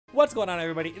What's going on,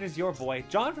 everybody? It is your boy,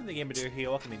 John from the GamerDuo here,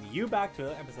 welcoming you back to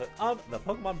another episode of the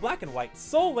Pokemon Black and White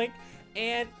Soullink.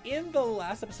 And in the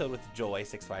last episode with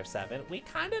Joy657, we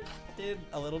kind of did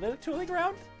a little bit of tooling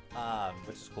around,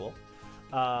 which is cool.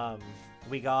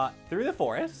 We got through the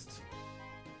forest.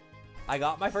 I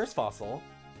got my first fossil.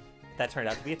 That turned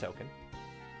out to be a token.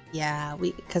 Yeah,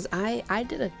 because I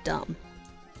did a dumb,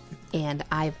 and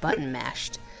I button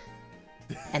mashed.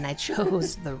 And I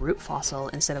chose the root fossil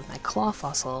instead of my claw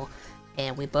fossil,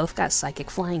 and we both got psychic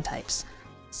flying types.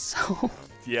 So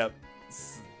yep,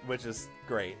 which is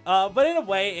great. But in a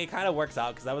way, it kind of works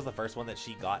out because that was the first one that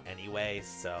she got anyway,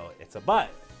 so it's a butt.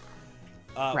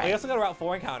 Right. We also got a Route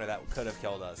 4 encounter that could have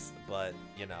killed us, but,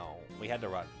 you know, we had to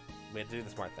run. We had to do the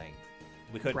smart thing.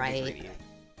 We couldn't be greedy.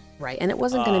 Right, and it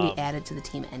wasn't going to be added to the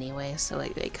team anyway, so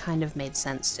it kind of made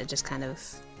sense to just kind of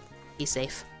be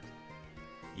safe.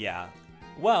 Yeah.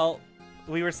 Well,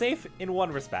 we were safe in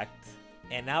one respect,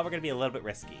 and now we're going to be a little bit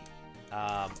risky.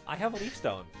 I have a Leaf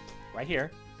Stone right here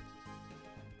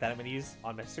that I'm going to use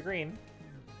on Mr. Green.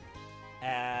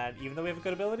 And even though we have a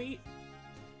good ability,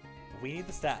 we need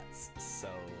the stats, so...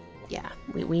 Yeah,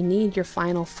 we need your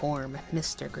final form,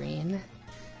 Mr. Green.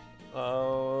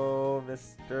 Oh,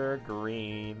 Mr.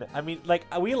 Green. I mean, like,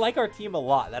 we like our team a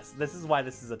lot. This is why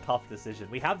this is a tough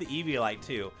decision. We have the Eviolite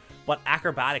too, but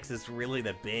acrobatics is really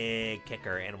the big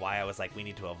kicker and why I was like, we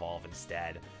need to evolve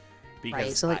instead. Because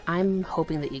right, so like I'm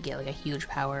hoping that you get like a huge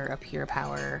power, a pure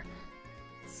power.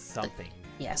 Something.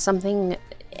 Yeah, something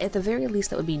at the very least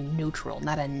that would be neutral,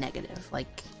 not a negative.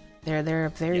 Like, there are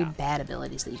very bad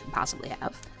abilities that you can possibly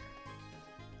have.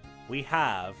 We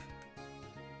have...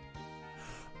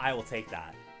 I will take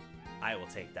that. I will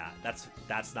take that.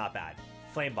 That's not bad.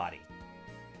 Flame Body.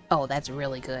 Oh, that's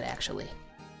really good, actually.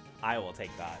 I will take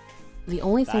that. The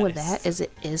only thing with that is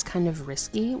it is kind of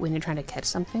risky when you're trying to catch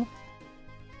something.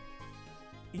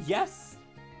 Yes,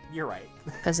 you're right.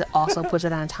 Because it also puts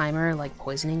it on a timer like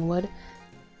poisoning would.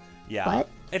 Yeah, but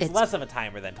it's less of a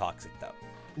timer than Toxic, though.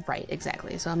 Right,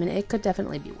 exactly. So, I mean, it could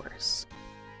definitely be worse.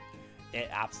 It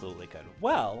absolutely could.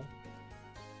 Well...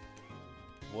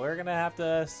 we're gonna have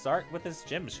to start with this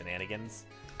gym shenanigans.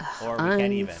 Or we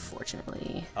can't even.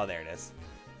 Unfortunately. Oh, there it is.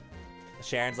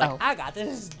 Sharon's like, I got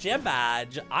this gym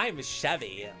badge. I'm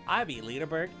Chevy. I beat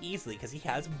Leaderberg easily because he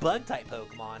has bug-type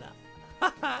Pokemon.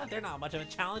 They're not much of a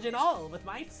challenge at all with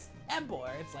my Emboar.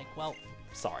 It's like, well,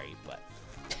 sorry, but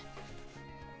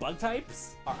bug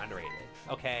types are underrated,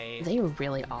 okay? They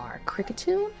really are.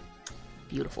 Cricketune?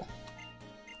 Beautiful.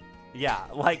 Yeah,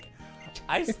 like...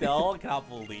 I still can't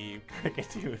believe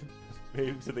Cricketune made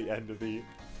it to the end of the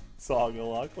song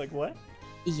along. Like, what?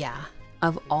 Yeah.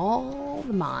 Of all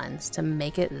the mons to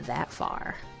make it that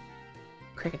far,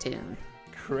 Cricketune.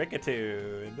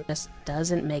 Cricketune. Just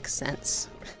doesn't make sense.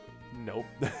 Nope.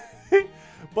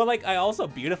 But, like, I also...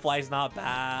 Beautifly's not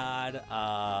bad.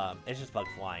 It's just Bug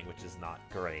Flying, which is not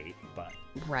great, but...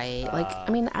 Right. Like, I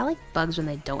mean, I like bugs when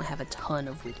they don't have a ton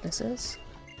of weaknesses.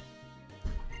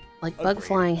 Like, Bug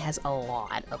Flying has a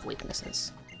lot of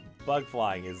weaknesses. Bug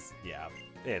Flying is, yeah,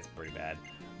 it's pretty bad.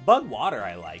 Bug Water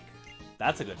I like.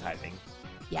 That's a good typing.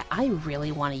 Yeah, I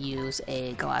really want to use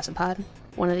a Golisopod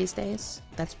one of these days.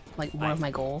 That's, like, one of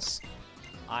my goals.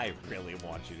 I really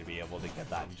want you to be able to get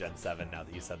that in Gen 7 now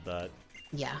that you said that.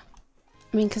 Yeah.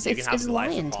 I mean, because it's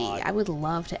Lion Tea. Pod. I would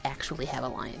love to actually have a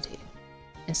Lion Tea.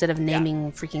 Instead of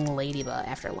naming freaking Ladybug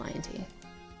after Lion Tea.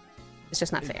 It's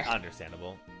just not fair.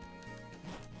 Understandable.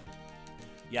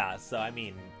 Yeah, so I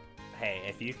mean, hey,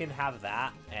 if you can have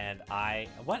that, and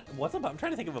what's up? I'm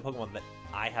trying to think of a Pokemon that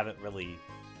I haven't really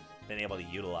been able to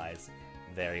utilize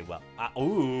very well.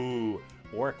 Ooh,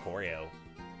 or Choreo.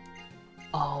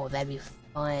 Oh, that'd be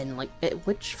fun. Like,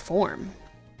 which form?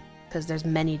 Because there's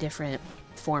many different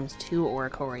forms to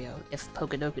Oricorio, if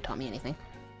Pokedoku taught me anything.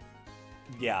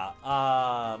 Yeah,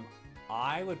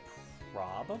 I would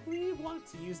probably want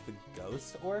to use the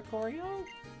Ghost Oricorio.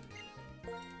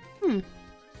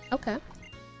 Okay.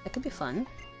 That could be fun.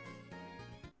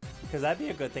 Because that'd be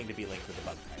a good thing to be linked with the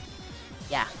Bug type.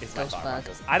 Yeah, It's Ghost Bug.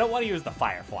 I don't want to use the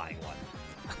Fire Flying one.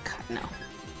 Oh, God,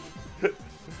 no.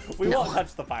 We won't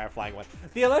touch the Fire Flying one.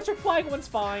 The Electric Flying one's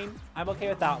fine. I'm okay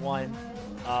with that one.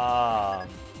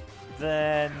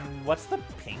 Then what's the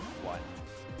pink one?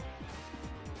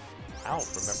 I don't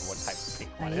remember what type the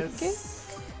pink one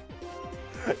is.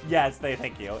 Yes,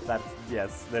 thank you.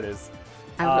 Yes, that is.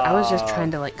 I was just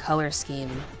trying to, like, color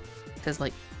scheme. Because,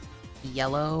 like,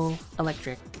 yellow,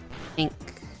 electric, pink,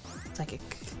 psychic,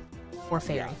 or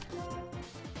fairy.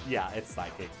 Yeah, it's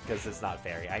psychic, because it's not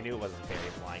fairy. I knew it wasn't fairy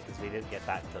flying, because we didn't get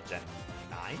that until Gen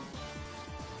 9.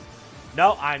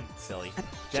 No, I'm silly.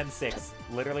 Gen 6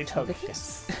 literally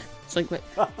Togekiss. It's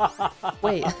like,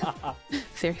 wait.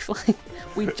 Fairy Flying.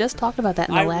 We just talked about that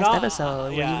in the last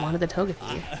episode where you wanted the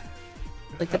Togepi.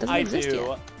 Like, that doesn't exist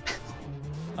yet.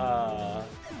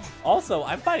 Also,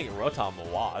 I'm fighting Rotom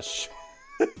Wash.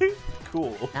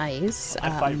 Cool. Nice.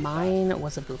 Mine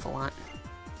was a Bouffalant.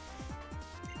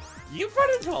 You've run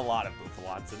into a lot of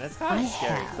Bouffalants, and it's kind of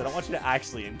scary because I don't want you to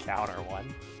actually encounter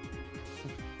one.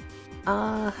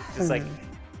 Just like...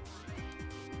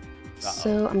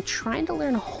 So I'm trying to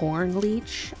learn Horn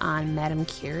Leech on Madame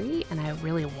Curie, and I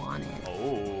really want it.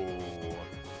 Oh,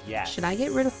 yes. Should I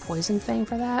get rid of Poison Fang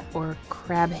for that, or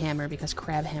Crab Hammer, because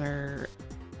Crab Hammer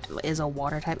is a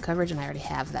water type coverage, and I already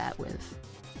have that with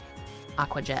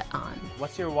Aqua Jet on.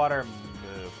 What's your water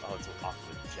move? Oh, it's Aqua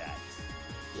Jet.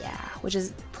 Yeah, which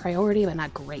is priority, but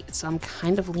not great. So I'm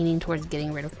kind of leaning towards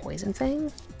getting rid of Poison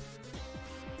Fang.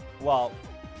 Well,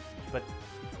 but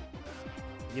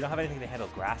you don't have anything to handle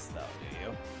grass, though, do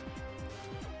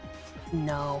you?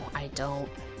 No, I don't.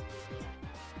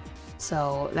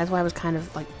 So that's why I was kind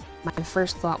of like, my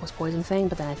first thought was Poison Fang,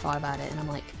 but then I thought about it, and I'm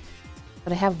like,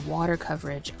 but I have water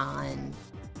coverage on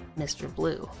Mr.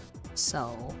 Blue,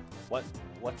 so...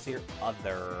 What's your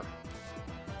other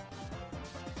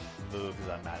moves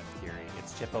on Madame Curie?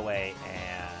 It's Chip Away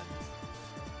and...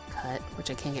 Cut,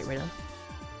 which I can't get rid of.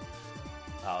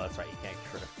 Oh, that's right, you can't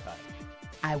get rid of Cut.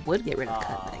 I would get rid of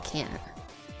Cut, but I can't.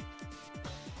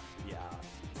 Yeah.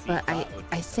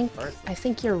 See, but I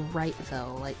think you're right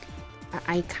though. Like,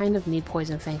 I kind of need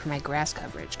Poison Fang for my grass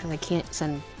coverage because I can't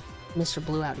send Mr.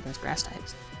 Blue out against grass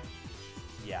types.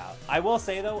 Yeah, I will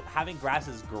say though, having grass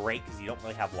is great because you don't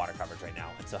really have water coverage right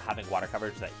now, and so having water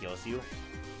coverage that heals you.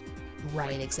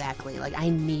 Right, exactly. Like, I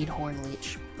need Horn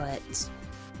Leech, but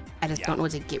I just don't know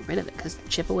what to get rid of it because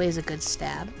Chip Away is a good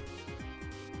stab.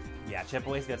 Yeah, Chip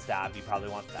Away's a good stab. You probably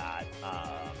want that.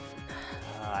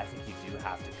 I think you do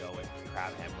have to go with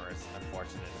Crab Hammer, as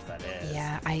unfortunate as that is.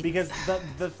 Yeah, because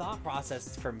the thought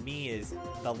process for me is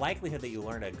the likelihood that you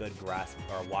learn a good grass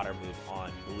or water move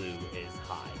on Blue is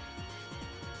high.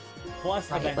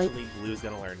 Plus, eventually, Blue's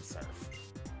gonna learn Surf.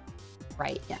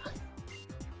 Right, yeah.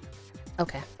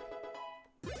 Okay.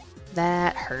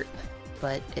 That hurt,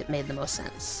 but it made the most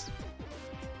sense.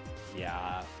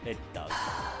 Yeah, it does.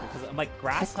 Because I'm like,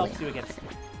 grass helps you against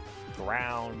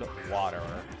ground, water.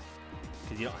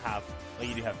 Because you don't have, well,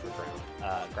 you do have for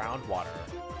ground. Ground, water,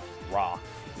 rock,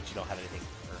 which you don't have anything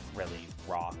for really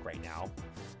rock right now.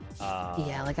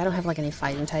 Yeah, like I don't have like any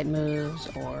fighting type moves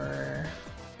or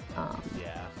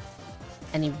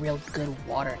any real good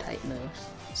water type moves.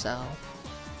 So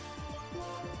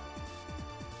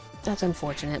that's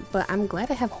unfortunate, but I'm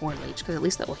glad I have Horn Leech because at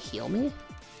least that will heal me.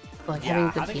 Like, having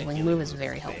a good healing move is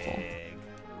very helpful.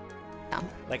 Yeah.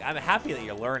 Like, I'm happy that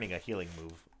you're learning a healing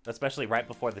move, especially right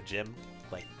before the gym.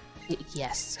 Like,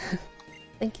 yes.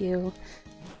 Thank you.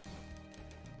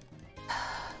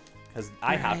 Because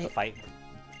I have to fight.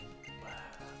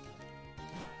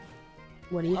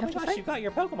 What do you have to fight? You got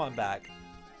your Pokemon back.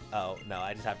 Oh, no,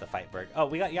 I just have to fight Berg. Oh,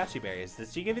 we got Yachi berries. Did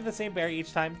she give you the same berry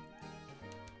each time?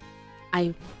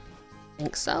 I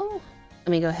think so. Let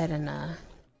me go ahead and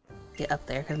get up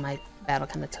there because my battle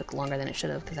kind of took longer than it should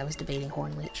have because I was debating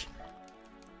Horn Leech.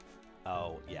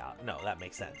 Oh, yeah. No, that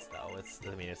makes sense, though.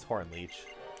 It's Horn Leech.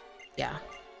 Yeah.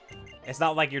 It's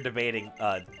not like you're debating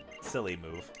a silly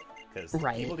move, because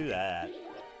people do that.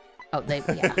 Oh,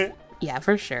 yeah. Yeah,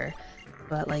 for sure.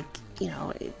 But, like, you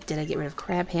know, did I get rid of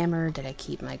Crab Hammer? Did I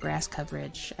keep my grass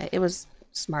coverage? It was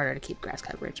smarter to keep grass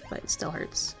coverage, but it still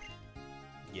hurts.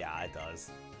 Yeah, it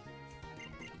does.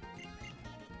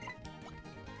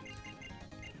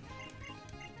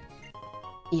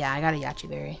 Yeah, I got a Yachi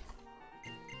berry.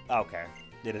 Okay.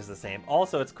 It is the same.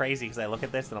 Also, it's crazy because I look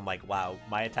at this and I'm like, wow,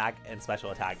 my attack and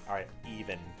special attack are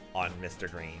even on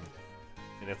Mr. Green.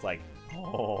 And it's like,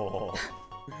 oh,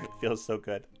 it feels so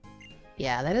good.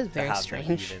 Yeah, that is very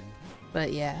strange.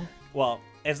 But yeah. Well,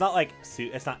 it's not like,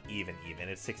 it's not even.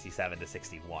 It's 67 to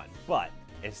 61, but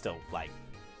it's still like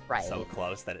so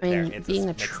close that it's being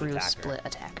a true split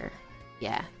attacker.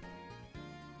 Yeah.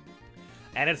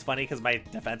 And it's funny because my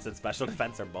defense and special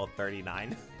defense are both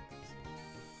 39.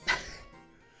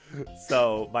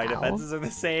 So my defenses are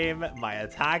the same, my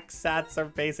attack stats are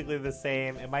basically the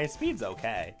same, and my speed's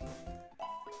okay.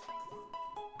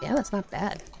 Yeah, that's not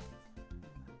bad.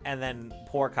 And then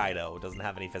poor Kaido doesn't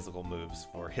have any physical moves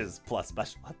for his plus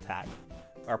special attack,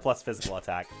 or plus physical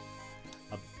attack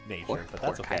of nature, but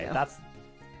that's okay. Kaido. That's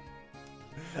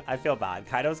I feel bad.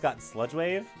 Kaido's got Sludge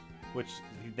Wave, which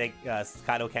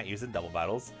Kaido can't use in double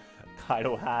battles.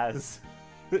 Kaido has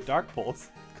Dark Pulse,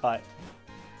 Cut,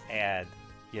 and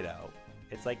you know,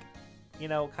 it's like you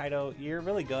know, Kaido, you're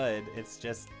really good. It's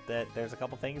just that there's a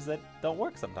couple things that don't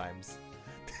work sometimes.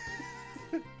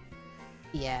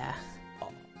 Yeah.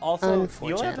 Also,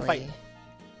 unfortunately,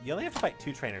 you only have to fight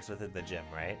 2 trainers within the gym,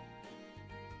 right?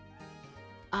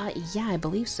 Yeah, I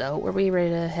believe so. Were we ready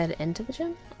to head into the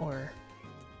gym, or?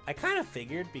 I kind of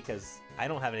figured because I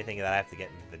don't have anything that I have to get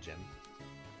into the gym.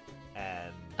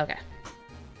 And Okay.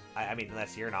 I mean,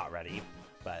 unless you're not ready,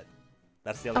 but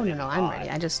that's the Oh only no, I'm ready.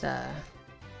 I just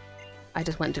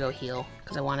went to go heal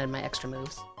because I wanted my extra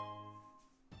moves.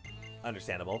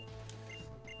 Understandable.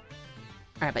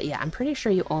 Alright, but yeah, I'm pretty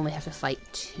sure you only have to fight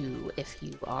 2 if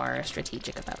you are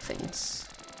strategic about things.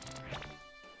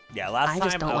 Yeah, last time I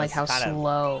just don't like how kind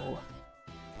slow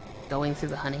going through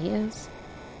the honey is.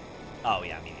 Oh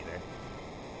yeah, me neither.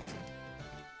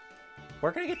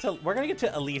 We're gonna get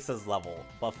to Elisa's level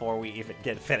before we even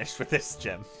get finished with this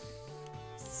gym.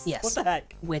 Yes. What the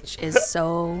heck? Which is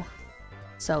so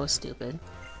stupid.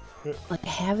 Like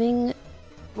having,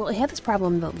 well, I had this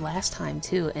problem the last time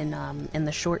too in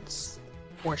the shorts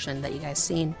portion that you guys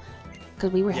seen,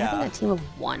 because we were having a team of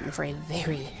 1 for a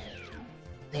very,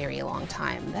 very long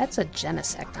time. That's a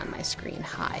Genesect on my screen.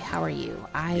 Hi, how are you?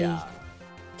 I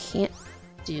can't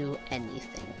do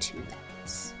anything to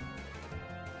that.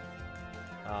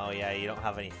 Oh yeah, you don't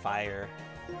have any fire.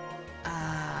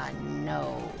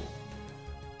 No.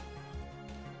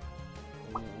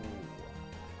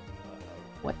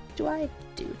 What do I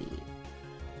do to you?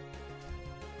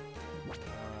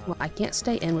 Well, I can't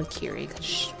stay in with Kiri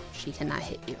because she cannot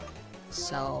hit you.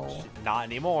 So... Not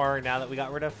anymore, now that we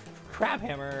got rid of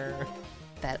Crabhammer.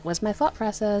 That was my thought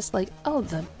process. Like, oh,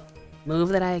 the move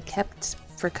that I kept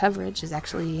for coverage is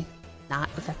actually not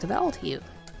effective at all to you.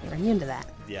 You're immune to that.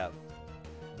 Yep.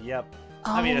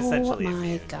 I mean, essentially. Oh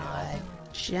my god.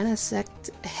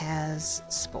 Genesect has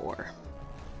Spore.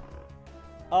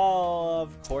 Oh,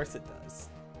 of course it does.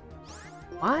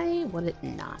 Why would it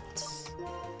not?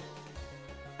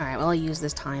 Alright, well, I'll use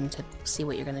this time to see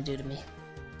what you're gonna do to me.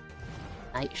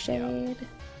 Nightshade?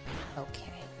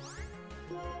 Okay.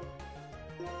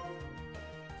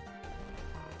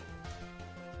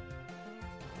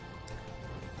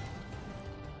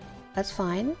 That's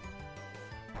fine.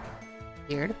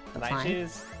 Weird, but fine.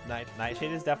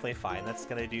 Nightshade is definitely fine. That's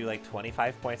gonna do like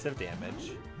 25 points of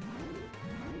damage.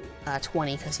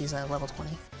 20, because he's a level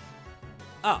 20.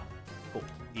 Oh, cool.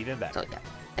 Even better. So, yeah.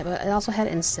 But I also had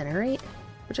Incinerate,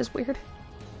 which is weird.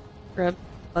 For a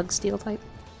Bug Steel type.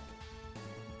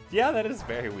 Yeah, that is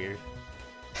very weird.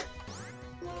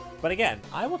 But again,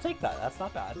 I will take that. That's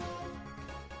not bad.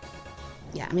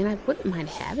 Yeah, I mean, I wouldn't mind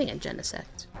having a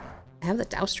Genesect. I have the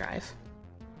Douse Drive.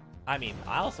 I mean,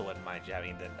 I also wouldn't mind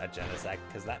having a Genesect,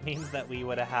 because that means that we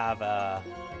would have a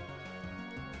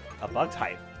Bug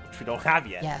type, which we don't have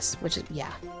yet. Yes, which is,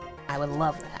 yeah. I would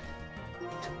love that.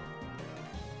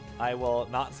 I will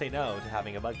not say no to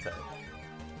having a Bug type.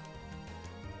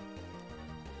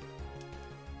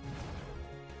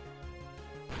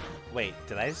 Wait,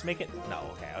 did I just make it? No,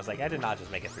 okay. I was like, I did not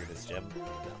just make it through this gym. No.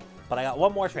 But I got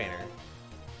one more trainer.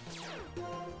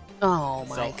 Oh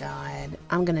my god.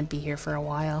 I'm gonna be here for a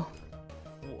while.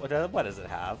 What does it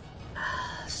have?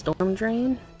 Storm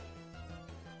Drain?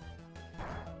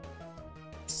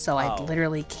 So I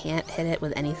literally can't hit it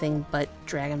with anything but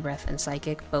Dragon Breath and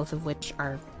Psychic, both of which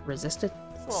are resisted.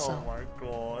 Oh my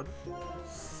god.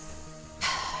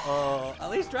 At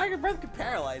least Dragon Breath could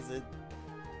paralyze it.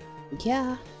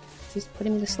 Yeah. She's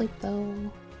putting me to sleep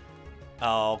though.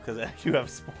 Oh, because you have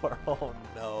Spore. Oh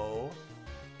no.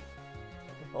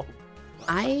 Oh.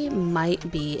 I might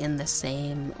be in the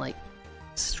same, like,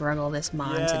 struggle this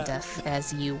mon to death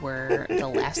as you were the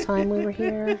last time we were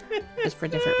here, just for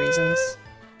different reasons.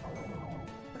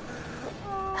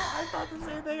 Oh, I thought the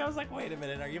same thing. I was like, wait a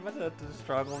minute, are you about to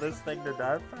struggle this thing to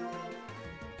death?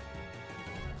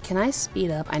 Can I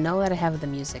speed up? I know that I have the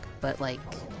music, but, like,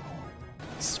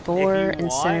 Spore,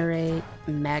 Incinerate,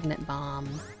 Magnet Bomb.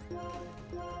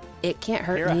 It can't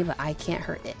hurt me, but I can't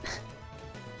hurt it.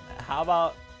 How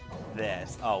about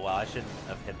this? Oh, well, I shouldn't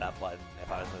have hit that button if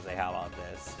I was going to say, how about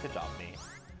this? Good job, me.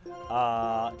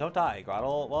 Don't die,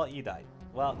 Grottle. Well, you died.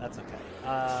 Well, that's okay.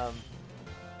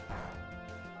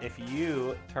 If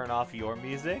you turn off your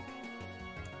music,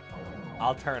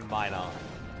 I'll turn mine on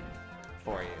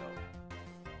for you.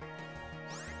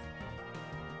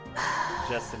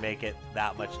 Just to make it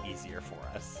that much easier for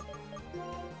us.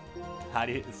 How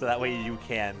do you, so that way you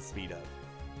can speed up.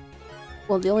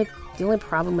 Well, the only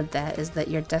problem with that is that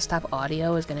your desktop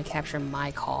audio is going to capture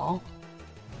my call.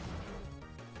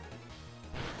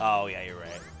 Oh yeah, you're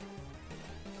right.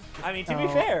 I mean, to be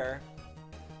fair,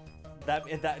 that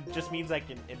just means I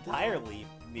can entirely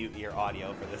mute your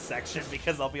audio for this section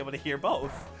because I'll be able to hear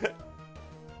both.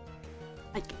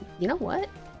 Like, you know what?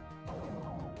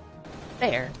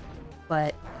 Fair,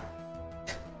 but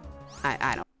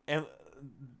I don't. And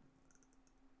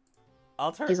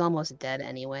I'll turn. He's almost dead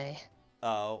anyway.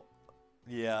 Oh,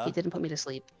 yeah. He didn't put me to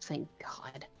sleep. Thank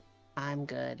God. I'm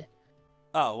good.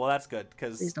 Oh, well, that's good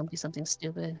because Please don't be something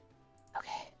stupid.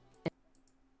 Okay.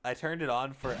 I turned it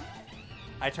on for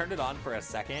a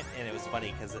second, and it was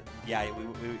funny because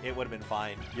it would have been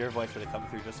fine. Your voice would have come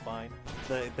through just fine.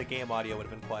 The game audio would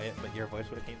have been quiet, but your voice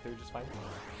would have came through just fine.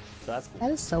 So that's cool.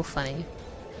 That is so funny.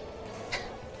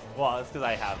 Well, it's because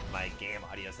I have my game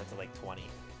audio set to like 20.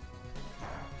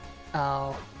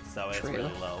 Oh. So it's true.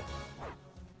 really low.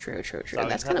 True. So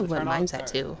That's kind of what mine's at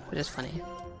too, which is funny.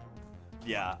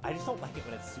 Yeah, I just don't like it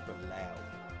when it's super loud.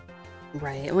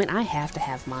 Right. I mean, I have to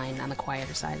have mine on the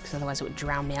quieter side because otherwise it would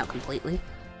drown me out completely.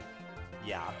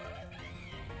 Yeah.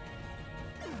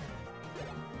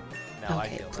 No, I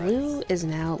Okay, feel Blue right. is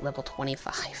now level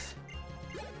 25.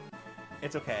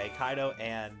 It's okay.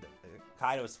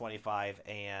 Kaido's 25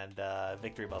 and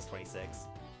Victory Bell's 26.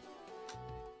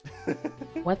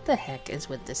 What the heck is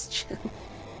with this gym?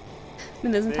 I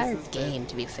mean, this entire has game,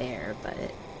 to be fair, but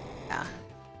yeah.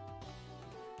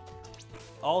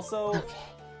 Also, Okay.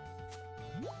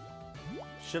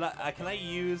 can I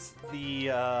use the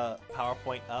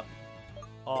PowerPoint up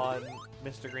on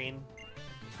Mr. Green?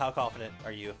 How confident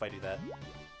are you if I do that?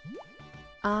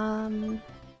 I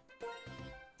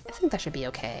think that should be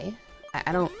okay.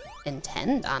 I don't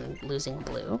intend on losing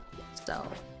Blue, so.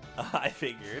 I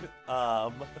figured.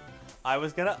 I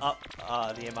was gonna up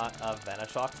the amount of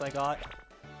Venishocks I got,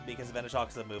 because Venishock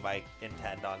is a move I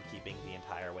intend on keeping the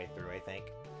entire way through, I think.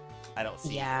 I don't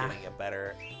see getting a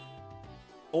better...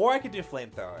 Or I could do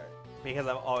Flamethrower, because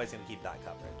I'm always gonna keep that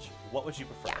coverage. What would you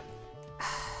prefer? Yeah.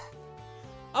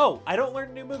 Oh, I don't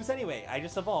learn new moves anyway. I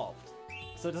just evolved.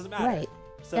 So it doesn't matter. Right.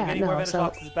 So getting more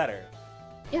Venishocks is better.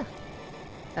 Yeah.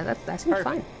 That seems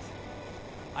fine.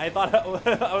 I thought...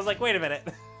 I was like, wait a minute.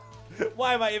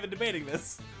 Why am I even debating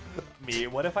this? Me,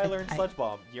 what if I learn Sludge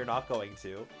Bomb? You're not going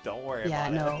to. Don't worry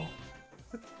about it. Yeah, no.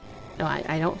 No,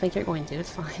 I don't think you're going to.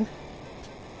 It's fine.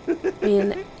 I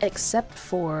mean, except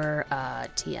for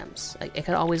TMs. Like, it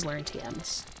could always learn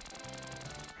TMs.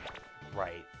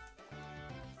 Right.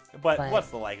 But what's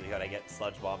the likelihood I get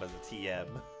Sludge Bomb as a TM?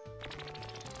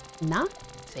 Not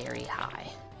very high,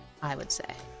 I would say.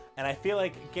 And I feel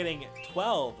like getting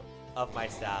 12 of my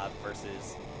stab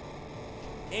versus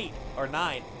 8 or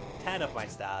 9, 10 of my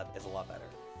stab is a lot better.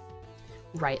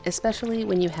 Right, especially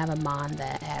when you have a Mon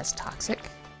that has Toxic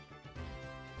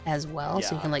as well,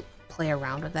 so you can like play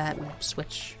around with that and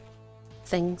switch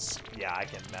things. Yeah, I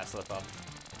can mess with them.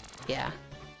 Yeah.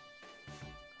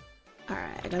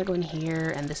 Alright, I gotta go in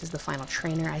here, and this is the final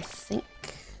trainer, I think,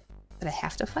 that I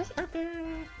have to fight.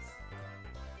 Perfect!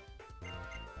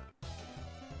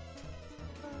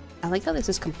 I like how this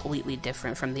is completely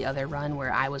different from the other run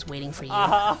where I was waiting for you.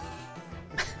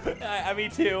 Me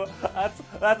too.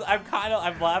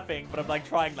 I'm laughing, but I'm like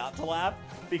trying not to laugh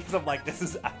because I'm like, this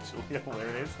is actually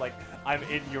hilarious. Like, I'm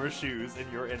in your shoes and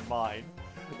you're in mine.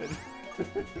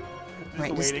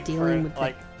 Just dealing with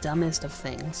the dumbest of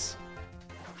things.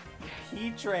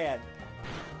 Heatran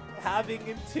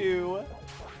having to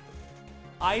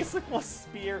Icicle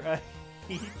Spear a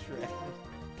Heatran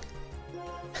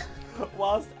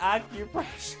whilst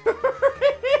acupressure.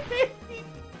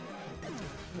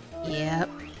 Yep.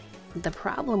 The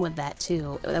problem with that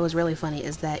too, that was really funny,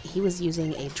 is that he was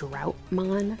using a Drought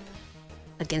Mon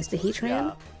against the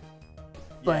Heatran,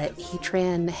 but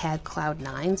Heatran had Cloud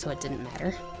 9, so it didn't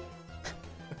matter.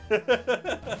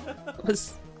 It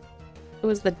was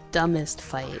the dumbest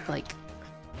fight, like,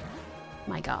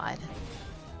 my god.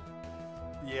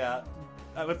 Yeah.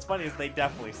 What's funny is they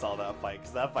definitely saw that fight,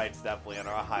 because that fight's definitely in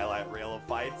our highlight reel of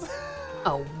fights.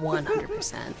 Oh,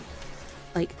 100%.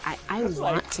 Like, I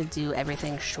want to do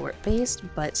everything short-based,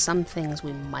 but some things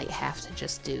we might have to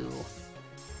just do,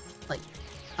 like,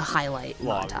 a highlight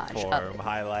montage. Long-form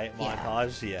highlight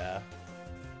montage, yeah.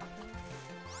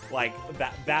 Like,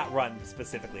 that run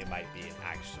specifically might be an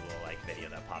actual, like, video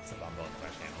that pops up on both of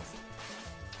our channels.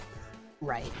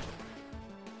 Right.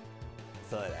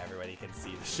 So that everybody can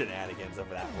see the shenanigans of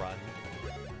that run.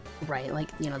 Right, like,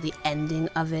 you know, the ending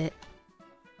of it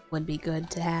would be good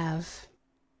to have.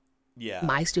 Yeah.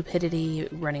 My stupidity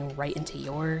running right into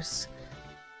yours.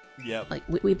 Yep. Like,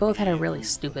 we both had a really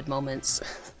stupid moments.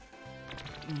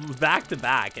 Back to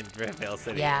back in Driftveil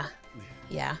City. Yeah.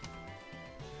 Yeah.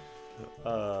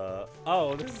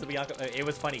 Oh, this is a Bianca. It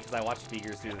was funny because I watched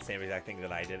Beegers do the same exact thing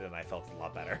that I did, and I felt a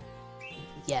lot better.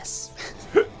 Yes.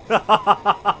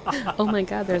 Oh my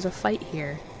god, there's a fight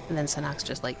here. And then Sanok's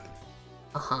just like,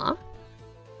 uh-huh.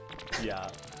 Yeah.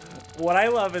 What I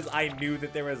love is I knew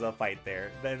that there was a fight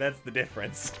there. That's the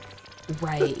difference.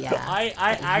 Right, yeah. I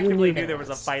actively knew there was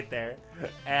a fight there,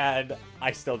 and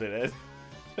I still did it.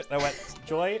 I went,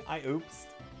 Joy, I oops.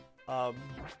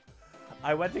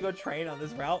 I went to go train on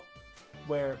this route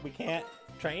where we can't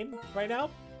train right now.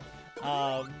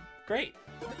 Great.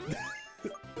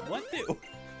 What do?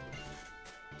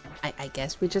 I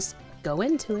guess we just go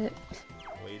into it.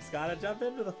 We just gotta jump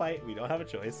into the fight. We don't have a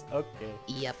choice. Okay.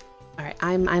 Yep. Alright,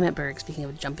 I'm at Berg, speaking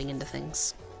of jumping into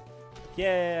things.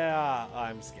 Yeah,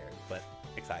 I'm scared, but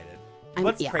excited. I'm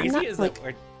What's crazy not, is like... that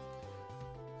we're... Go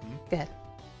ahead.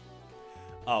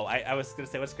 Oh, I was gonna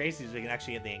say what's crazy is we can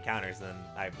actually get the encounters, and then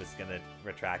I was gonna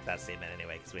retract that statement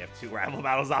anyway, because we have 2 rival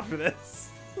battles after this.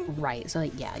 Right, so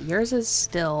yeah, yours is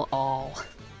still all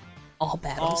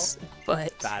battles,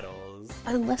 but... Battles.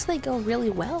 Unless they go really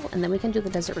well, and then we can do the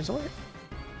Desert Resort.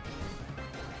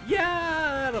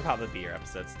 Yeah, that'll probably be your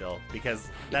episode still, because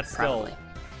that's Probably. still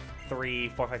 3,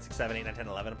 4, 5, 6, 7, 8, 9, 10,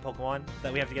 11 Pokemon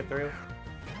that we have to get through.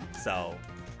 So...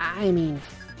 I mean,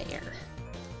 fair.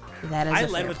 That is I a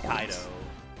led fair with point. Kaido.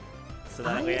 So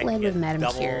that I way I led can with get Madame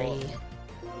double... Curie.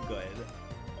 Oh, good.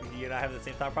 You're not having the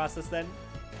same thought process then?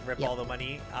 Rip Yep. all the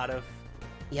money out of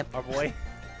Yep. our boy?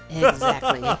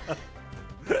 Exactly.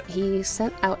 He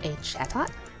sent out a Chatot.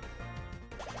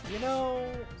 You know,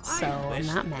 So, I wish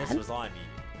not this mad. was on you.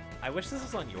 I wish this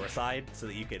was on your side so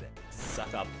that you could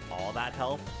suck up all that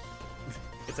health.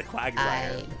 It's a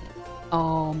Quagsire.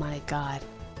 Oh my god.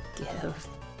 Give.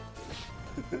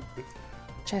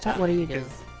 Chatot, what are you doing?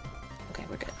 'Cause Okay,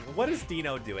 we're good. What is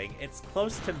Dino doing? It's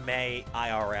close to May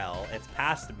IRL. It's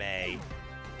past May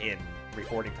in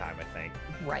recording time, I think.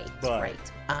 Right, But-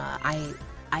 right.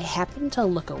 I happened to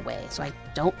look away, so I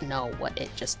don't know what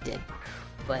it just did.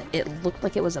 But it looked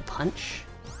like it was a punch.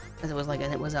 Because it was like,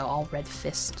 it was an all red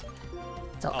fist.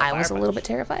 So Oh, I was fire a little punch. bit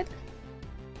terrified.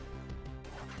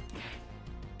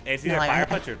 It's No, either like, Fire I-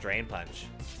 Punch or Drain Punch.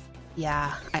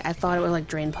 Yeah, I thought it was like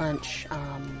Drain Punch,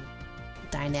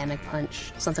 Dynamic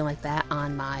Punch, something like that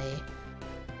on my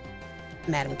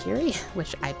Madame Curie,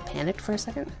 which I panicked for a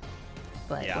second.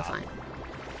 But Yeah. we're fine.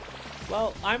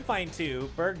 Well, I'm fine too.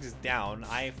 Berg's is down.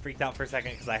 I freaked out for a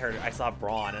second because I saw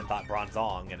Brawn and thought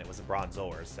Bronzong, and it was a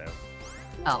Bronzor, so...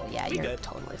 Oh yeah, We you're good.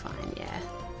 totally fine, yeah.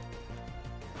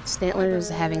 Stantler's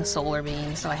having Solar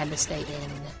Beam, so I had to stay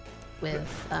in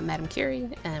with Madame Curie,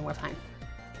 and we're fine.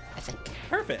 I think.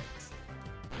 Perfect.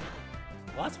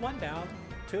 Well, that's 1 down.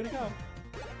 2 to go.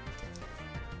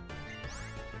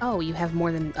 Oh, you have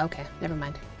more than... Okay, never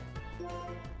mind.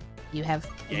 You have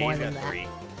Yeah, more he's than got that. 3.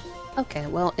 Okay,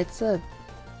 well, it's a...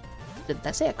 Did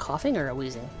that say a coughing or a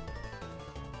wheezing?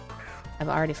 I've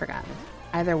already forgotten.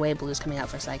 Either way, Blue's coming out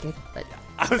for Psychic, but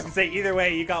I was gonna say, either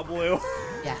way, you got blue.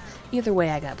 yeah. Either way,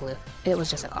 I got Blue. It was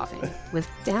just a coughing. With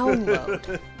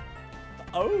Download,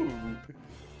 Oh.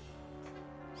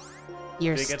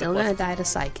 you're Did it get the still gonna plus- die to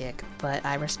Psychic, but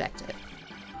I respect it.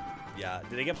 Yeah.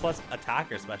 Did it get plus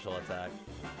attack or special attack?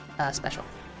 Special.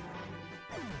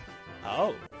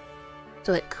 Oh.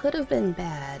 So it could have been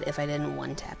bad if I didn't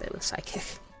one-tap it with Psychic.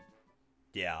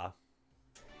 Yeah.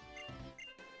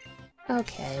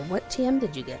 Okay, what TM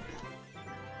did you get?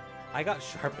 I got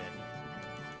Sharpen.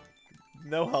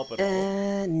 No help at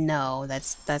all. No,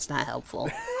 that's not helpful.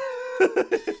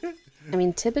 I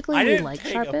mean, typically I we didn't like take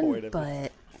a Sharpen, void of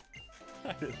but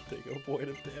I didn't take a void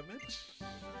of damage.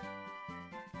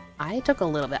 I took a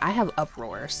little bit. I have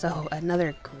Uproar, so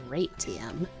another great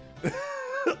TM.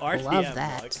 RTM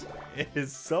that. luck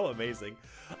is so amazing.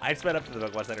 I sped up to the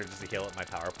Pokemon Center just to heal up my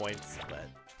power points, but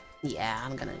Yeah,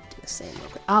 I'm gonna do the same real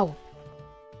quick. Oh,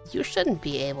 you shouldn't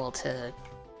be able to...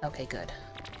 Okay, good.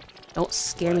 Don't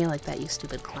scare me like that, you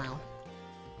stupid clown.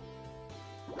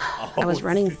 I was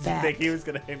running did back. You think he was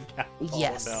gonna him count?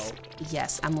 Yes. Oh, no.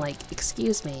 Yes, I'm like,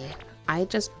 excuse me, I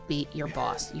just beat your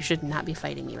boss. You should not be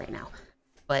fighting me right now.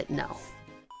 But no.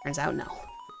 Turns out no.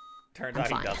 Turns I'm out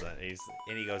fine. he doesn't.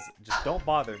 And he goes, just don't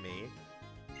bother me.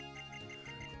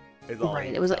 Is all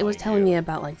Right, he's it was telling you. me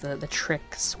about like the trick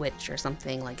switch or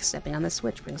something, like stepping on the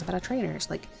switch brings about a trainer. It's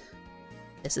like,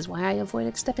 this is why I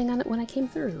avoided stepping on it when I came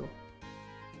through.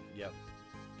 Yep.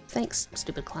 Thanks,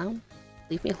 stupid clown.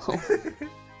 Leave me alone.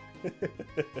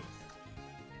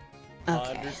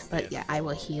 Okay, but yeah, I will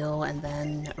heal and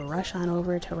then rush on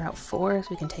over to Route 4 so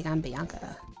we can take on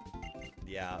Bianca.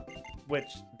 Yeah, which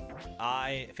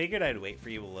I figured I'd wait for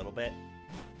you a little bit,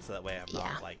 so that way I'm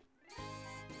Yeah. not like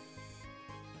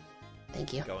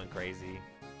Thank you. going crazy.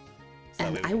 So that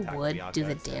And way we I can talk to would Bianca do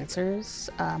the instead. dancers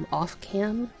off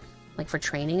cam, like for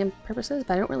training and purposes,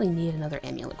 but I don't really need another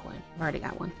amulet coin. I've already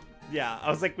got one. Yeah, I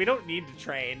was like, we don't need to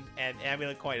train, and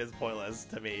amulet coin is pointless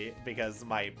to me because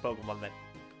my Pokemon that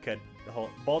could hold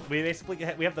both. We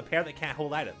have the pair that can't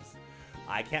hold items.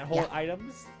 I can't hold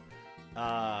items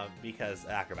because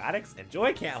acrobatics, and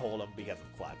Joy can't hold them because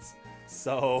of Klutz.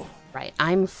 So right,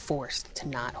 I'm forced to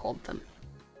not hold them.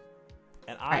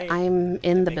 And I'm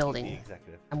in the building.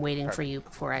 I'm waiting Perfect. for you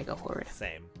before I go forward.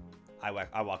 Same. I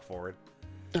walked forward.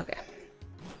 Okay.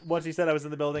 Once he said I was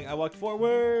in the building, I walked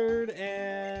forward,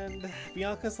 and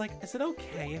Bianca's like, is it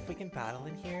okay if we can battle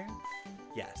in here?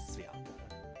 Yes, Bianca.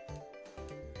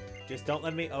 Just don't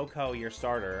let me OHKO your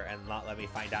starter and not let me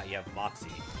find out you have Moxie.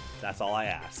 That's all I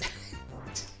ask.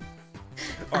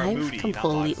 I've Moody,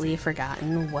 completely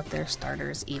forgotten what their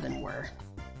starters even were.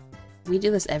 We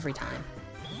do this every time.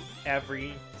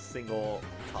 Every single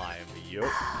time.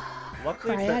 Yup.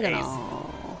 Luckily it's their ace.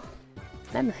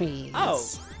 Memories.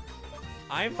 Oh!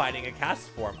 I'm fighting a cast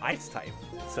form ice type,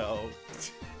 so...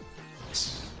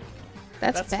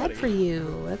 That's bad funny. For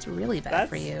you. That's really bad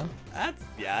for you.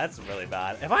 That's really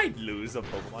bad. If I lose a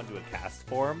Pokemon to a cast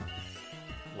form,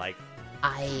 like...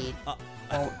 I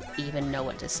don't even know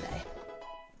what to say.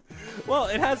 Well,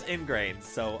 it has ingrained,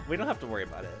 so we don't have to worry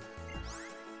about it.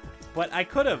 But I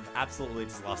could have absolutely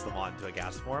just lost them on to a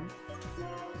gas form,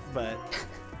 but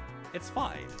it's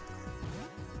fine.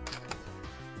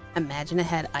 Imagine it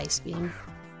had Ice Beam.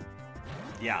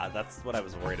 Yeah, that's what I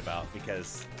was worried about,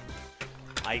 because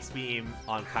Ice Beam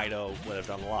on Kaido would have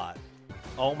done a lot.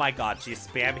 Oh my god, she's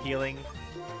spam healing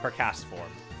her cast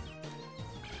form.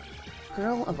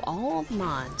 Girl, of all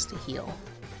mons to heal,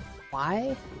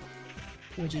 why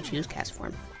would you choose cast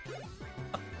form?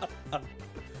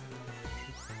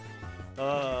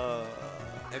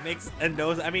 It makes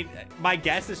I mean, my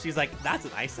guess is she's like, that's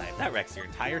an ice type. That wrecks your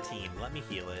entire team. Let me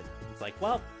heal it. It's like,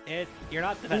 well, you're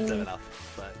not defensive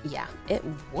enough, but yeah, it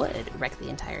would wreck the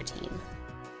entire team.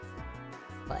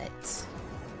 But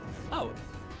oh,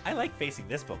 I like facing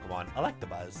this Pokemon,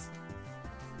 Electabuzz.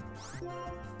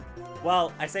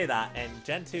 Well, I say that, and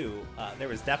Gen 2, there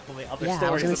was definitely other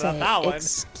stories about that one.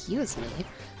 Excuse me,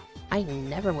 I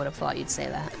never would have thought you'd say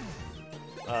that.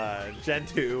 Gen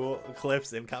 2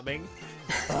 clips incoming.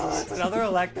 It's another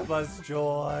Electabuzz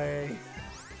joy.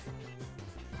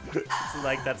 It's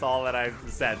like, that's all that I've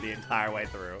said the entire way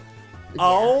through. Yeah.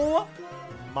 Oh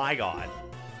my god.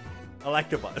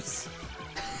 Electabuzz.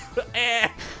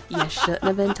 You shouldn't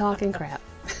have been talking crap.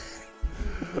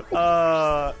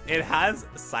 It has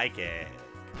Psychic.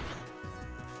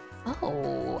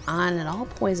 Oh, on an all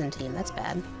poison team. That's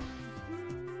bad.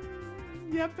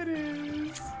 Yep, it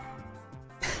is.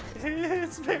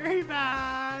 It's very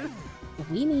bad.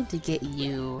 We need to get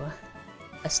you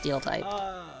a steel type.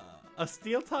 A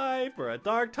steel type or a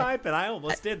dark type, and I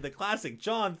almost did the classic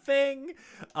John thing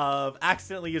of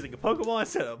accidentally using a Pokeball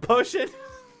instead of a potion.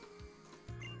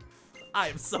 I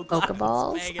am so glad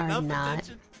Pokeballs are not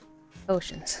attention.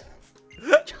 Potions.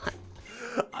 John.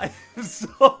 I am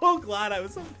so glad I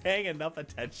was paying enough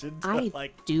attention to,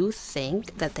 I do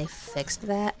think that they fixed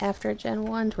that after Gen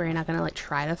 1, where you're not gonna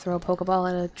try to throw a Pokeball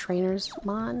at a trainer's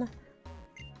mon.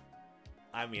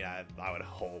 I mean, I would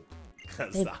hope.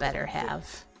 They better have.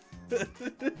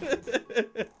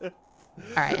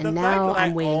 Alright, and now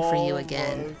I'm waiting for you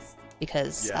again.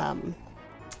 Because,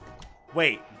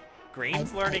 Wait,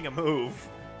 Green's learning a move.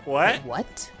 What?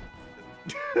 What?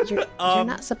 You're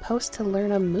not supposed to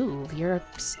learn a move. You're a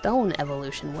stone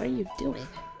evolution. What are you doing?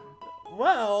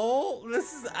 Well,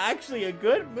 this is actually a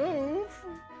good move.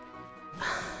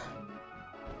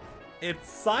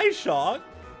 It's Psyshock.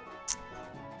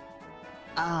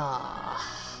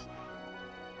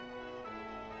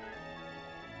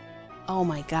 Oh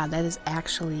my god, that is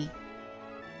actually...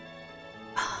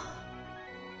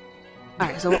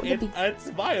 Alright, so what would it be? It's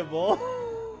viable.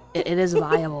 It is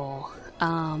viable.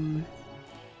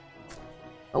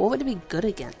 But what would it be good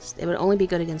against? It would only be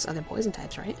good against other poison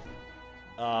types, right?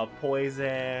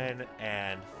 Poison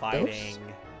and fighting.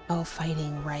 Oh,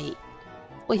 fighting, right.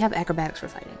 Well, you have acrobatics for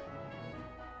fighting.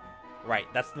 Right,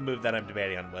 that's the move that I'm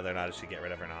debating on whether or not I should get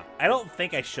rid of or not. I don't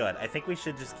think I should. I think we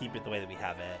should just keep it the way that we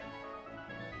have it.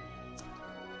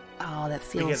 Oh, that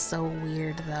feels so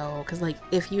weird, though. Because,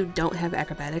 if you don't have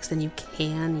acrobatics, then you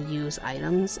can use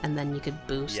items, and then you could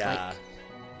boost, your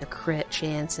crit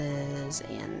chances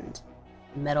and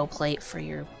metal plate for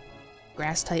your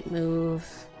grass type move.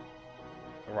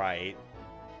 Right.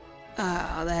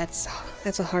 Oh, that's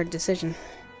a hard decision.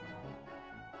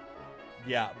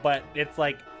 Yeah, but it's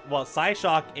well,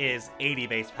 Psyshock is 80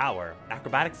 base power.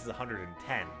 Acrobatics is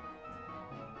 110.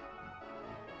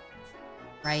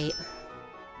 Right.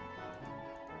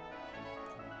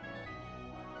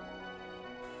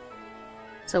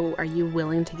 So are you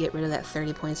willing to get rid of that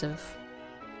 30 points of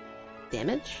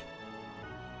damage?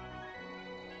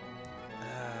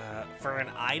 For an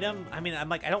item, I mean, I'm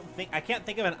like, I can't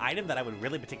think of an item that I would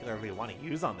really particularly want to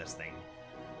use on this thing.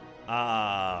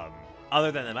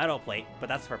 Other than the metal plate, but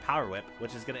that's for Power Whip,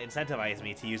 which is going to incentivize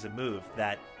me to use a move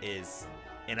that is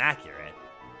inaccurate.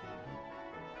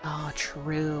 Oh,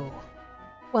 true.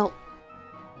 Well,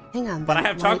 hang on. But I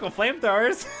have charcoal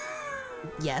flamethrowers.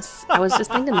 Yes, I was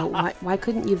just thinking, though, why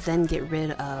couldn't you then get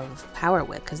rid of Power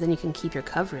Whip? Because then you can keep your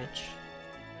coverage.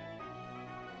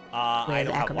 I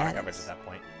don't have water coverage at that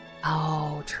point.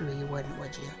 Oh, true, you wouldn't,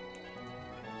 would you?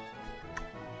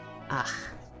 Ah,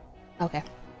 okay.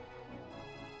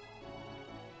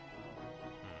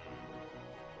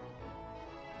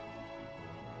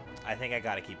 I think I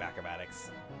gotta keep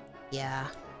acrobatics. Yeah,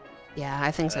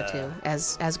 I think so too.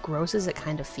 As gross as it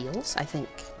kind of feels, I think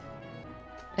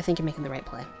you're making the right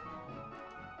play.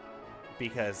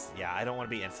 Because, yeah, I don't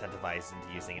want to be incentivized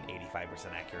into using an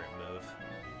 85% accurate move.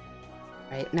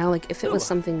 Right, now, like, if it was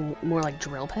something more like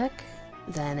Drill Peck,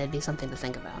 then it'd be something to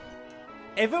think about.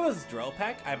 If it was Drill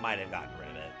Peck, I might have gotten rid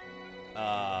of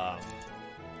it.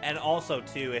 And also,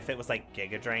 too, if it was like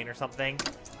Giga Drain or something,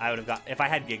 I would have got... If I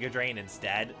had Giga Drain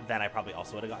instead, then I probably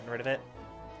also would have gotten rid of it.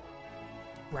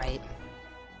 Right.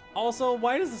 Also,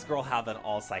 why does this girl have an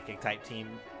all-psychic type team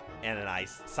and an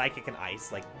ice? Psychic and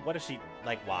ice? Like, what is she...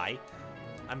 Like, why?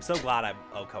 I'm so glad I'm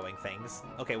OKOing things.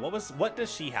 Okay, what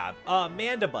does she have?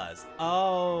 Mandibuzz.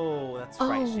 Oh, that's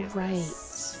right. She has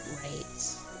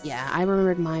this. Yeah, I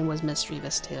remembered mine was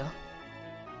Mischievous too.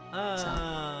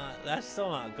 That's still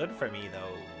not good for me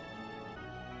though.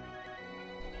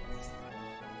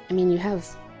 I mean, you have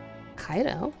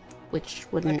Kaido, which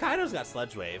wouldn't... Kaido's got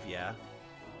Sludge Wave, yeah.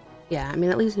 Yeah, I mean,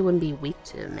 at least he wouldn't be weak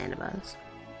to Mandibuzz.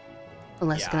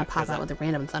 Unless it's gonna pop out with a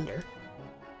random Thunder.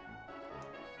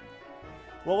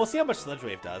 Well, we'll see how much Sludge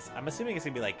Wave does. I'm assuming it's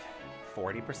gonna be like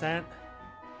 40%.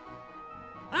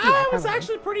 It was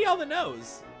actually pretty on the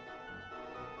nose.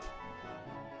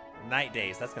 Night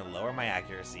Days, that's gonna lower my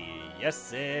accuracy.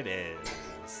 Yes, it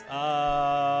is.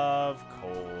 Of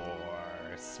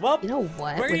course. Well, you know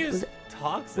what?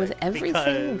 Toxic with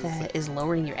everything that is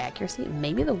lowering your accuracy,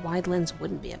 maybe the wide lens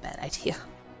wouldn't be a bad idea.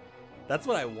 That's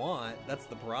what I want. That's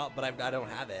the prop, but I don't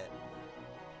have it.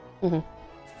 Mm-hmm.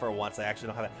 For once, I actually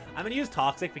don't have it. I'm gonna use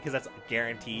Toxic because that's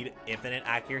guaranteed infinite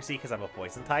accuracy because I'm a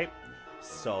poison type.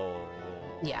 So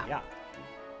yeah,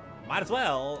 might as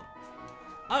well.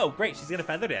 Oh, great! She's gonna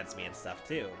Feather Dance me and stuff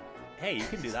too. Hey, you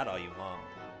can do that all you want.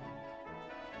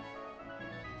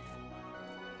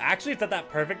 Actually, it's at that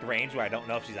perfect range where I don't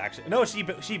know if she's actually... No,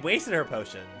 she wasted her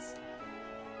potions.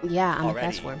 Yeah, on the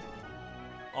cast form.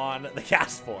 On the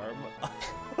cast form.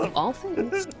 Of all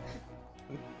things.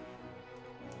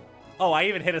 Oh, I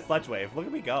even hit a Sludge Wave. Look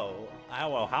at me go. I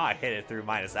don't know how I hit it through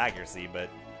minus accuracy, but...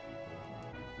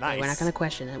 Nice. We're not going to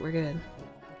question it. We're good.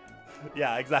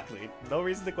 Yeah, exactly. No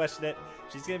reason to question it.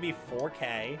 She's going to be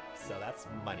 4K, so that's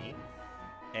money.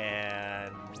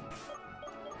 And...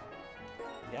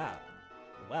 yeah.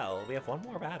 Well, we have one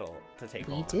more battle to take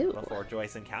on before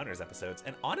Joyce Encounters episodes.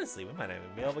 And honestly, we might not even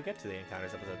be able to get to the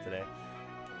Encounters episode today.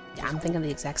 Yeah, I'm thinking the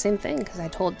exact same thing, because I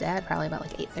told Dad probably about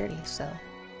like 8:30, so...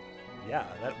 Yeah,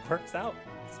 that works out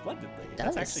splendidly.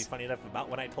 That's actually funny enough about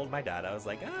when I told my dad. I was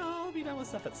like, oh, I'll be done with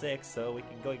stuff at 6, so we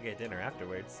can go get dinner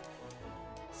afterwards.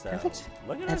 So, perfect.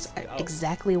 Look at That's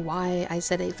exactly why I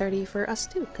said 8:30 for us,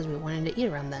 too, because we wanted to eat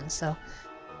around then, so...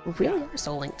 we really are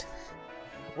so linked.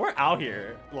 We're out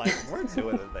here. Like, we're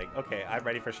doing the thing. Okay, I'm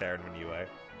ready for Sharon when you are.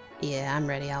 Yeah, I'm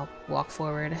ready. I'll walk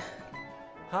forward.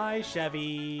 Hi,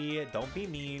 Chevy. Don't be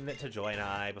mean to Joy and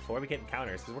I before we get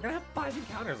encounters, because we're going to have 5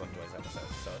 encounters on Joy's episode.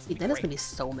 So it's that is going to be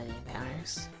so many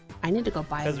encounters. I need to go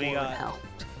buy a Lord of Hell.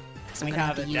 We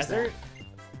have a desert.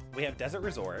 We have Desert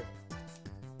Resort.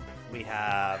 We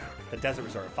have the Desert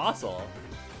Resort Fossil.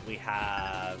 We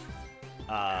have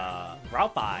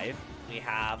Route 5. We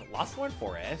have Lost Thorn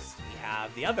Forest. We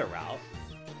have the other route.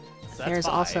 So that's There's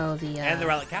 5. Also the... and the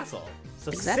Relic Castle.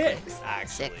 So exactly. 6,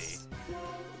 actually. 6.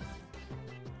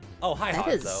 Oh, hi, Hanzo.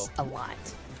 That is a lot.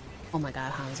 Oh my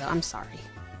god, Hanzo, I'm sorry.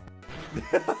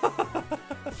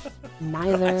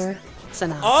 Neither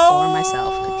Sanaa or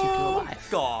myself could keep you alive.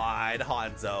 God,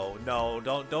 Hanzo. No,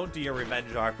 don't do your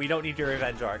revenge arc. We don't need your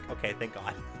revenge arc. Okay, thank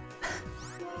God.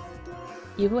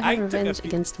 You have revenge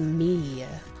against me,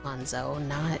 Hanzo,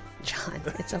 not John.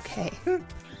 It's okay.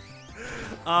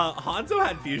 Hanzo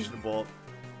had Fusion Bolt.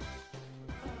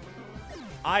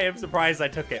 I am surprised I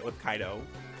took it with Kaido.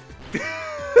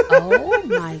 Oh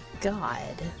my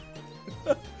god.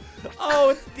 Oh,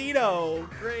 it's Dino.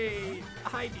 Great.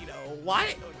 Hi, Dino.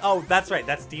 Why? Oh, that's right.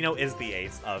 Dino is the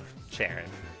ace of Sharon.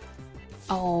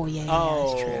 Oh, yeah,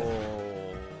 that's true.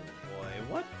 Oh,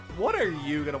 boy. What are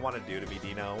you going to want to do to me,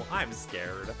 Dino? I'm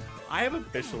scared. I am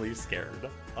officially scared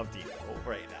of Dino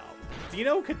right now.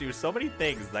 Dino could do so many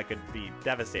things that could be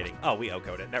devastating. Oh, we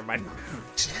O-coded it. Never mind.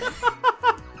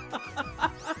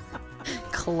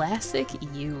 Classic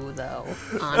you, though.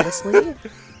 Honestly.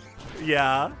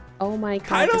 Yeah. Oh my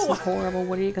god, this is horrible.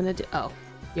 What are you gonna do? Oh,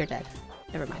 you're dead.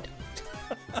 Never mind.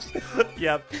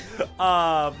 Yep.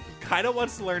 Kaido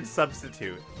wants to learn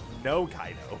Substitute. No,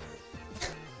 Kaido.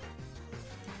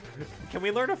 Can we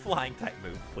learn a flying type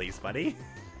move, please, buddy?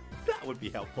 That would be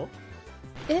helpful.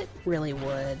 It really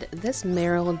would. This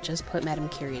Meryl just put Madame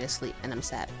Curie to sleep, and I'm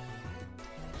sad.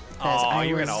 Oh,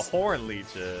 you're gonna horn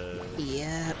leeches.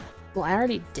 Yeah. Well, I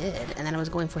already did, and then I was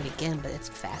going for it again, but it's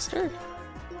faster?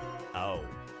 Oh.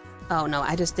 Oh, no,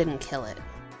 I just didn't kill it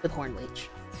with Horn Leech.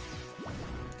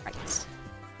 Right.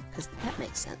 Because that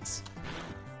makes sense.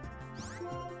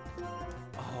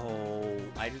 Oh,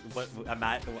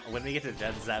 when we get to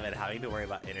Gen 7, having to worry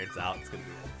about innards out, it's gonna be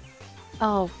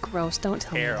Oh, gross. Don't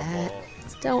tell terrible. me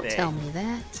that. Don't tell me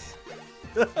that.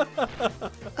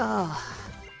 Oh.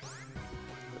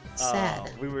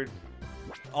 Sad.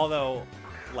 Although,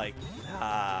 like,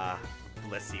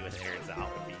 Blissey with innards out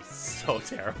would be so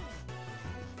terrible.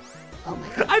 Oh my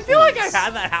god. I feel like I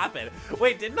had that happen.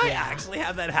 Wait, didn't I actually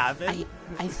have that happen?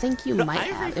 I think you might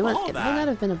have. It might that. not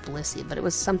have been a Blissey, but it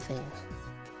was something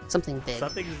big.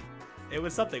 It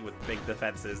was something with big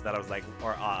defenses that I was like,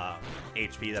 or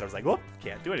HP that I was like, whoop,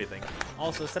 can't do anything.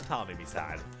 Also, Septile made me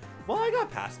sad. Well, I got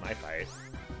past my fight.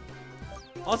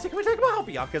 Also, can we talk about how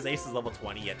Bianca's ace is level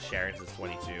 20 yet Sharon's is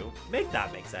 22? Make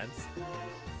that make sense.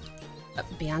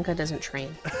 Bianca doesn't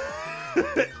train.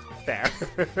 Fair.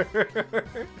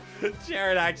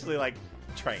 Sharon actually, like,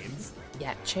 trains.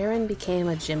 Yeah, Sharon became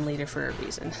a gym leader for a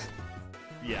reason.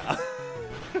 Yeah.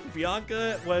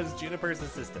 Bianca was Juniper's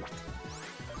assistant.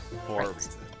 For a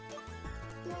reason.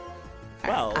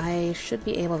 Well, I should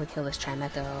be able to kill this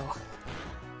Chimecho.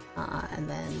 And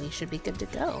then we should be good to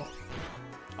go.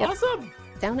 Yep. Awesome!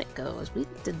 Down it goes. We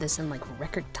did this in, like,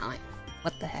 record time.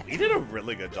 What the heck? We did a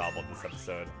really good job on this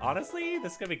episode. Honestly,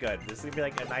 this is gonna be good. This is gonna be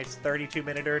like a nice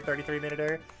 32-minuter,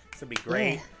 33-minuter. It's gonna be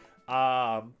great.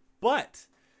 Yeah. But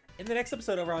in the next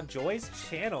episode over on Joy's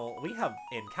channel, we have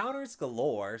encounters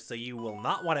galore, so you will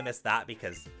not want to miss that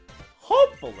because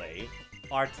hopefully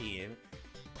our team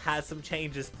has some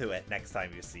changes to it next time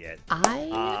you see it.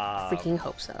 I freaking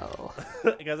hope so.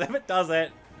 Because if it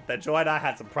doesn't, then Joy and I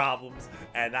had some problems,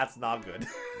 and that's not good.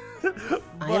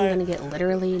 I am gonna get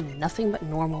literally nothing but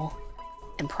normal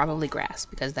and probably grass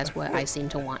because that's what I seem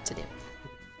to want to do.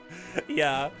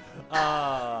 Yeah.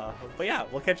 But yeah,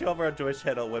 we'll catch you over on Joy's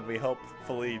channel when we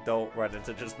hopefully don't run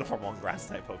into just normal grass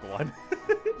type Pokemon.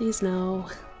 Please no.